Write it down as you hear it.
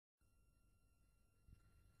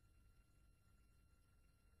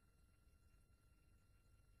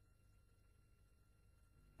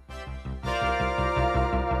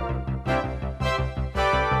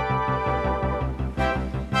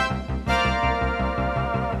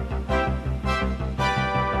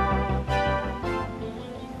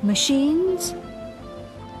machines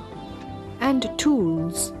and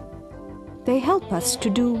tools. They help us to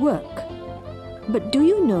do work. But do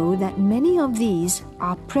you know that many of these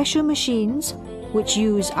are pressure machines which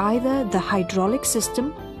use either the hydraulic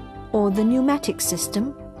system or the pneumatic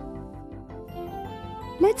system?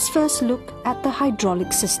 Let's first look at the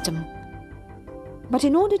hydraulic system. But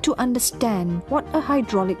in order to understand what a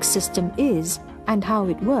hydraulic system is and how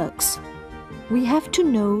it works, we have to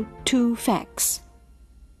know two facts.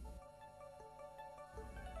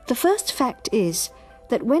 The first fact is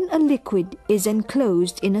that when a liquid is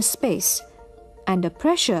enclosed in a space and a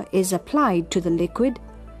pressure is applied to the liquid,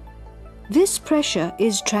 this pressure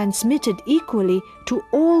is transmitted equally to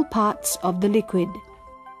all parts of the liquid.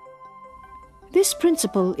 This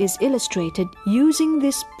principle is illustrated using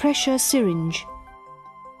this pressure syringe.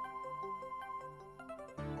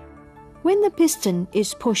 When the piston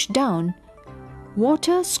is pushed down,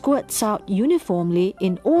 water squirts out uniformly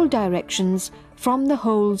in all directions from the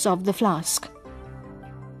holes of the flask.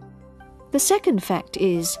 The second fact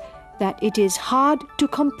is that it is hard to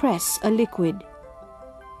compress a liquid.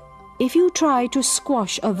 If you try to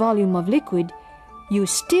squash a volume of liquid, you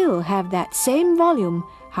still have that same volume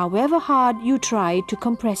however hard you try to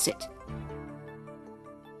compress it.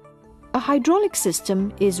 A hydraulic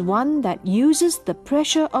system is one that uses the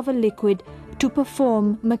pressure of a liquid to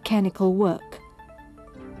perform mechanical work.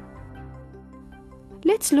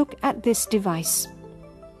 Let's look at this device.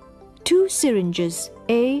 Two syringes,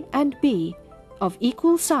 A and B, of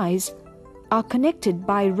equal size, are connected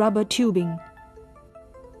by rubber tubing.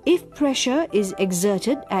 If pressure is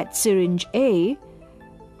exerted at syringe A,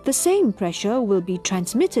 the same pressure will be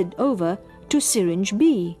transmitted over to syringe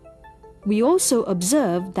B. We also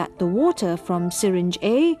observe that the water from syringe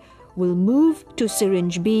A will move to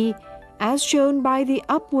syringe B, as shown by the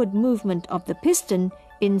upward movement of the piston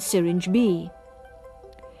in syringe B.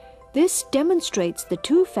 This demonstrates the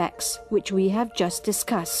two facts which we have just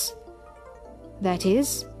discussed. That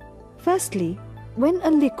is, firstly, when a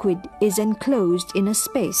liquid is enclosed in a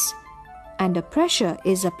space and a pressure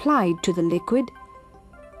is applied to the liquid,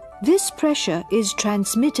 this pressure is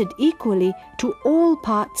transmitted equally to all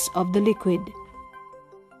parts of the liquid.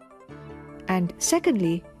 And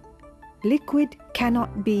secondly, liquid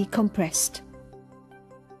cannot be compressed.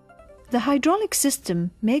 The hydraulic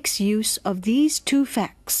system makes use of these two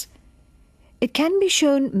facts. It can be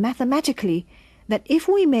shown mathematically that if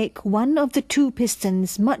we make one of the two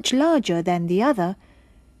pistons much larger than the other,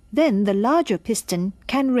 then the larger piston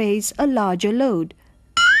can raise a larger load.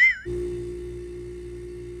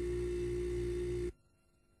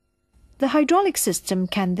 The hydraulic system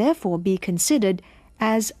can therefore be considered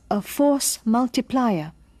as a force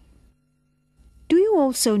multiplier. Do you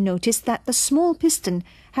also notice that the small piston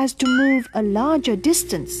has to move a larger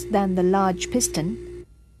distance than the large piston?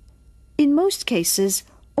 In most cases,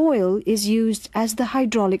 oil is used as the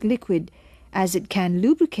hydraulic liquid, as it can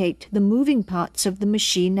lubricate the moving parts of the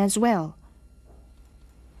machine as well.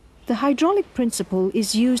 The hydraulic principle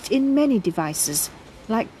is used in many devices,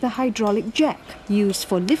 like the hydraulic jack used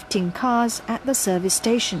for lifting cars at the service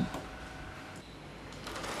station.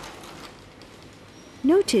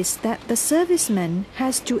 Notice that the serviceman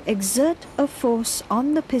has to exert a force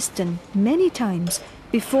on the piston many times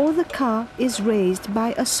before the car is raised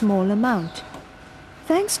by a small amount.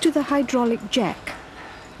 Thanks to the hydraulic jack,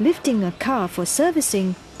 lifting a car for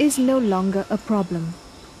servicing is no longer a problem.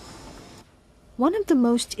 One of the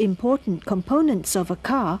most important components of a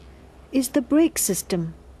car is the brake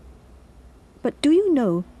system. But do you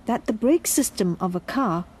know that the brake system of a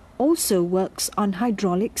car also works on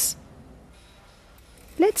hydraulics?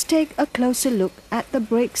 Let's take a closer look at the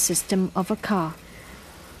brake system of a car.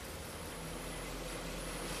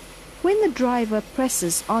 When the driver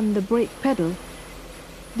presses on the brake pedal,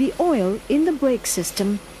 the oil in the brake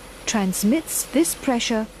system transmits this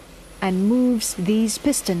pressure and moves these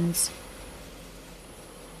pistons.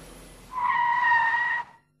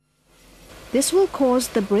 This will cause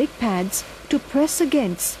the brake pads to press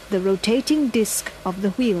against the rotating disc of the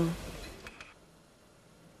wheel.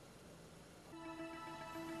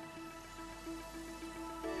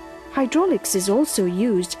 Hydraulics is also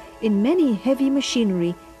used in many heavy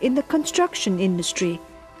machinery in the construction industry,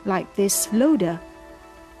 like this loader.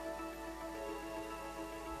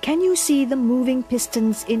 Can you see the moving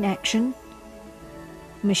pistons in action?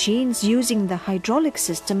 Machines using the hydraulic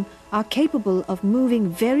system are capable of moving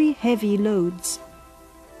very heavy loads.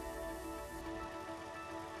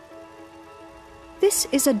 This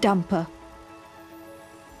is a dumper.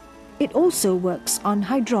 It also works on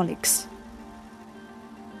hydraulics.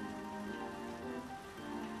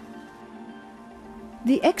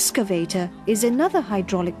 The excavator is another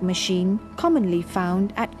hydraulic machine commonly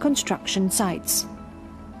found at construction sites.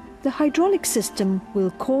 The hydraulic system will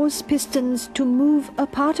cause pistons to move a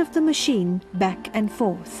part of the machine back and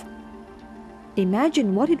forth.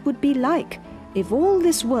 Imagine what it would be like if all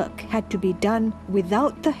this work had to be done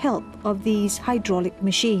without the help of these hydraulic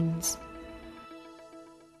machines.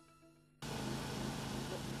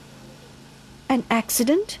 An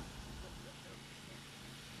accident?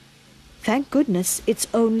 Thank goodness it's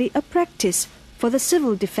only a practice for the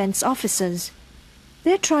civil defense officers.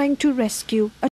 They're trying to rescue a